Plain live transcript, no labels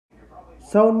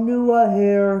So new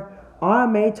here,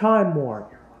 I'm a Time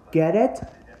Warp. Get it?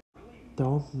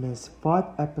 Don't miss 5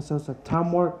 episodes of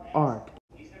Time Warp Arc.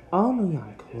 Only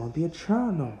on Columbia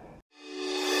Channel.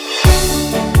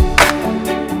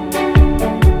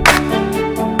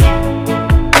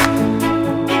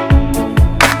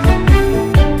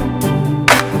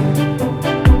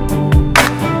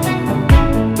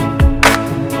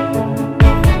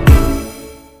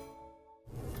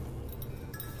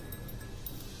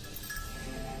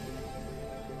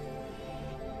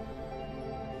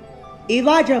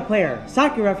 Elijah Player,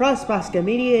 Sakura Frost Basket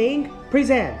Media Inc.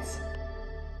 presents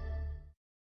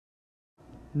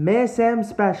Miss M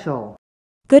Special.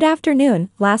 Good afternoon.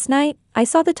 Last night, I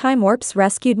saw the Time Warps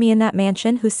rescued me in that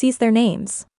mansion who sees their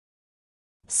names.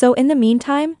 So in the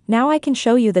meantime, now I can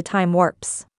show you the Time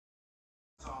Warps.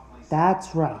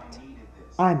 That's right.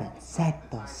 I'm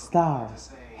Insecto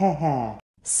Stars. Hehe.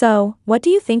 So, what do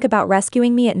you think about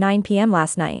rescuing me at 9 p.m.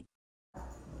 last night?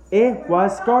 It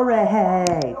was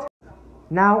great.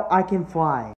 Now I can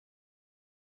fly.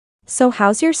 So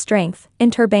how's your strength,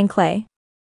 Interbank Clay?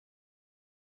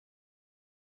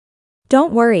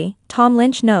 Don't worry, Tom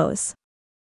Lynch knows.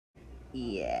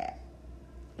 Yeah,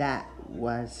 that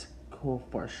was cool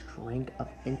for strength of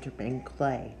Interbank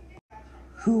Clay.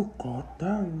 You got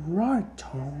that right,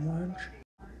 Tom Lynch.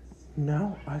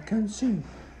 Now I can sing.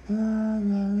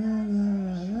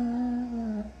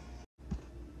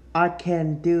 I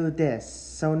can do this,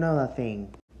 so another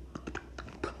thing.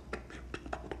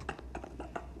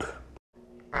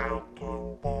 I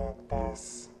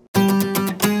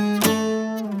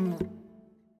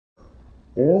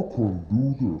can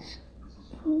do this.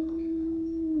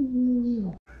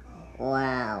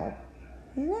 Wow,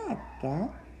 look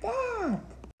at that.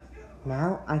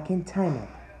 Now I can time it.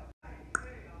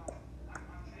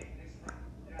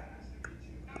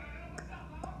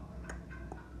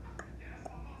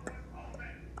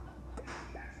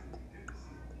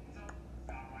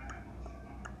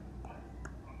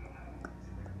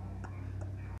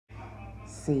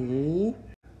 See?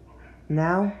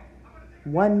 Now,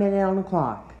 1 minute on the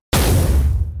clock.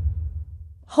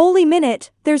 Holy minute,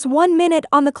 there's 1 minute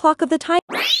on the clock of the time.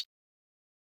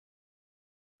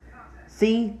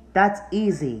 See? That's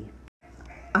easy.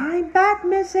 I'm back,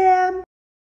 Miss M.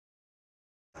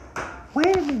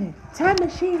 Wait a minute. Time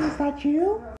machine, is that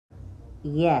you?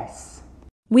 Yes.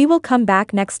 We will come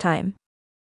back next time.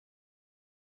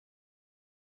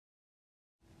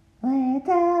 Little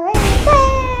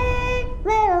play,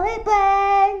 little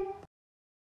play.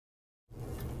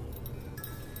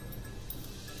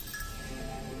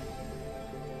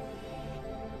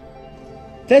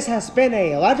 This has been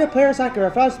a Elijah Player Sakura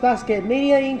Frost Basket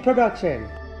Media Inc. production.